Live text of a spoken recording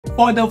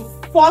For the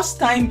first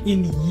time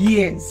in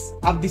years,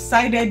 I've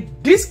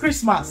decided this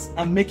Christmas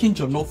I'm making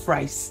jollof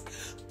rice.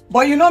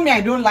 But you know me,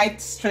 I don't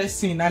like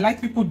stressing. I like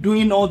people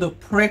doing all the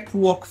prep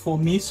work for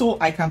me so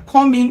I can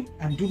come in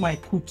and do my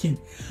cooking.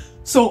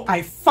 So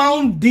I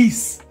found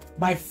this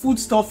by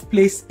Foodstuff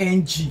Place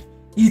NG.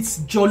 It's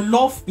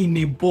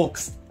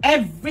Jollof-in-a-Box.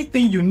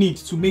 Everything you need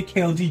to make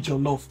healthy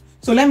jollof.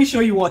 So let me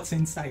show you what's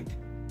inside.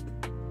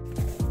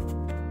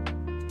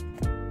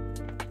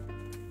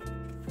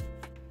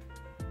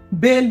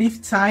 Bay leaf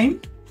thyme,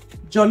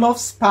 jollof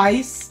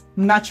spice,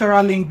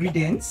 natural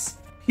ingredients,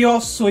 pure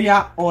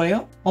soya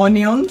oil,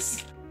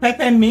 onions,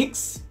 pepper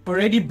mix,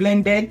 already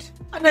blended,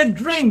 and a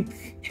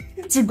drink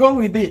to go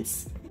with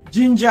it.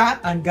 Ginger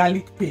and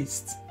garlic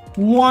paste.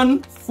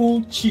 1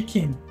 full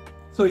chicken.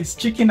 So it's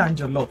chicken and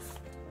jollof.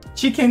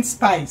 Chicken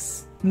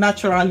spice,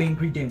 natural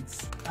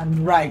ingredients,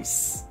 and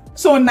rice.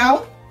 So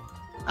now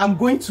I'm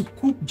going to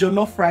cook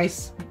jollof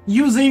rice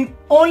using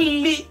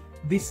only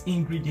these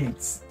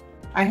ingredients.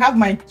 I have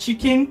my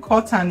chicken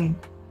cut and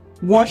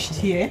washed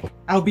here.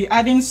 I'll be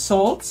adding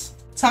salt,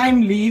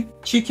 thyme leaf,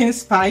 chicken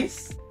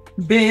spice,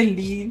 bay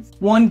leaf,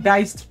 1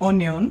 diced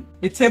onion,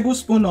 a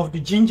tablespoon of the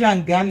ginger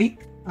and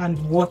garlic, and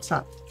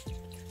water.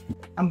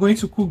 I'm going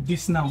to cook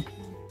this now.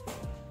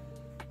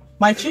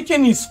 My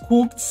chicken is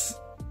cooked.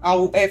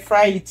 I'll air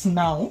fry it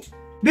now.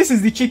 This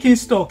is the chicken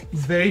stock.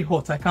 It's very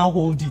hot. I can't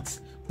hold it.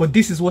 But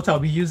this is what I'll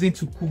be using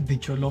to cook the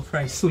jollof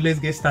rice. So let's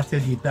get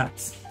started with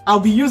that. I'll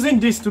be using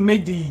this to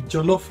make the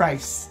jollof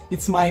rice.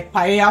 It's my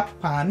paella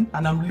pan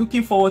and I'm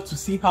looking forward to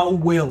see how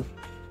well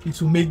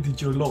it will make the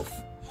jollof.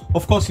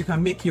 Of course, you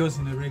can make yours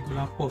in a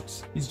regular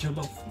pot. It's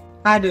jollof.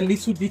 Add a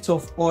little bit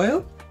of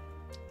oil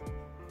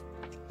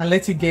and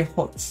let it get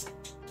hot.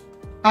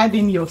 Add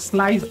in your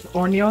sliced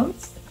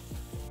onions.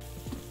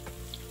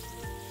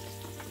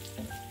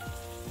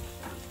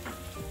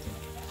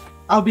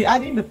 I'll be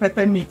adding the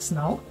pepper mix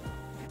now.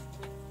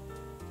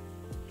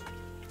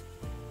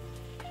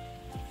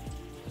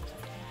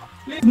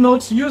 Please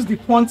note, use the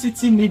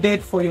quantity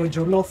needed for your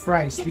jollof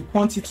rice, the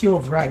quantity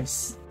of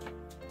rice.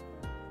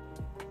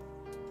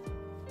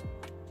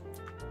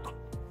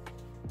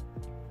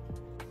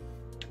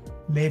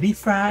 Let it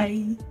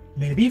fry,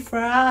 let it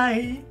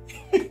fry.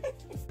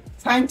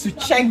 Time to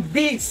check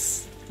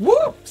this.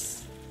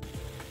 Whoops!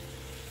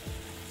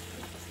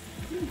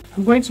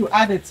 I'm going to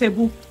add a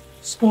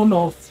tablespoon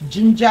of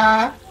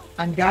ginger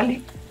and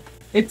garlic,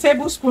 a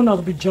tablespoon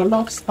of the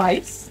jollof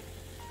spice,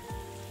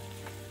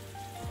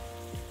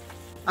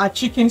 our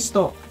chicken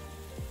stock,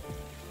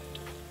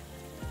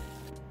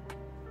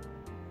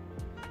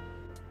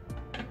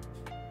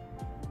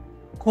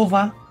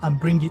 cover and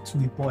bring it to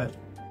a boil.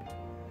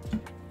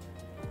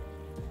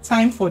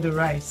 Time for the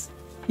rice.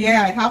 Here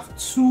I have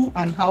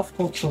 2½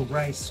 cups of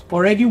rice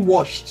already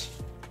washed.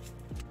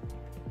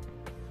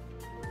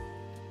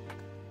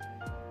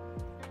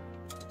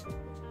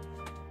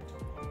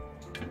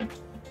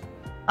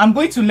 I'm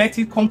going to let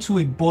it come to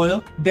a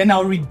boil, then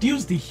I'll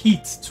reduce the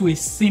heat to a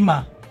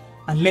simmer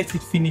and let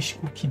it finish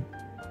cooking.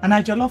 And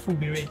our jollof will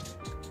be ready.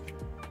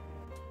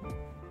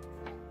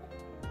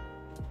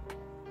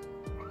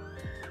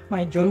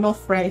 My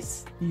jollof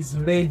rice is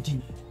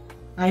ready.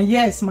 And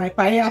yes, my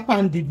paella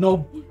pan did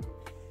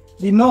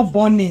not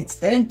burn it.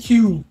 Thank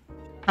you.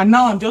 And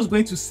now I'm just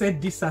going to set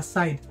this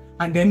aside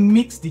and then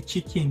mix the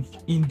chicken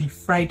in the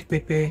fried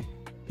pepper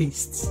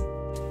paste.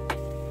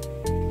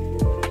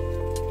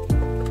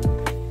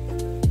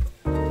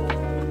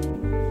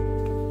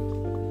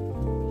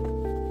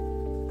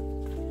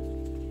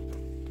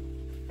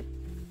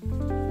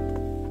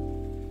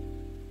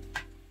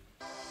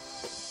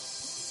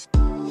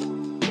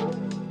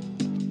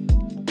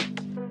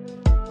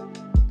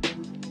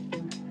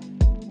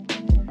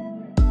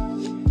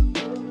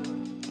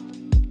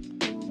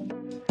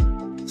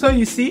 So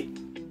you see,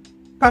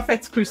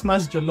 perfect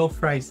Christmas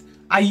jollof rice.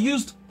 I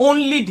used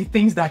only the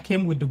things that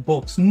came with the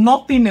box,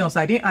 nothing else.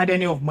 I didn't add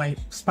any of my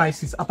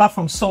spices, apart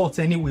from salt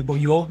anyway, but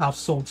you all have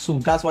salt, so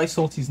that's why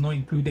salt is not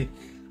included.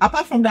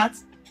 Apart from that,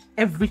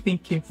 everything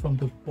came from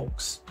the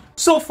box.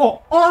 So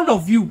for all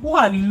of you who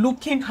are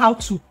looking how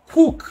to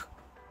cook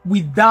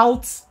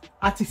without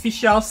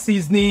artificial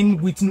seasoning,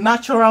 with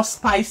natural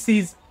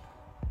spices,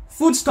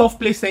 Foodstuff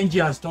Place NG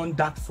has done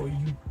that for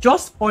you.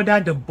 Just order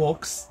the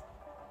box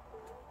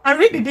and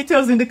read the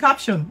details in the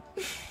caption.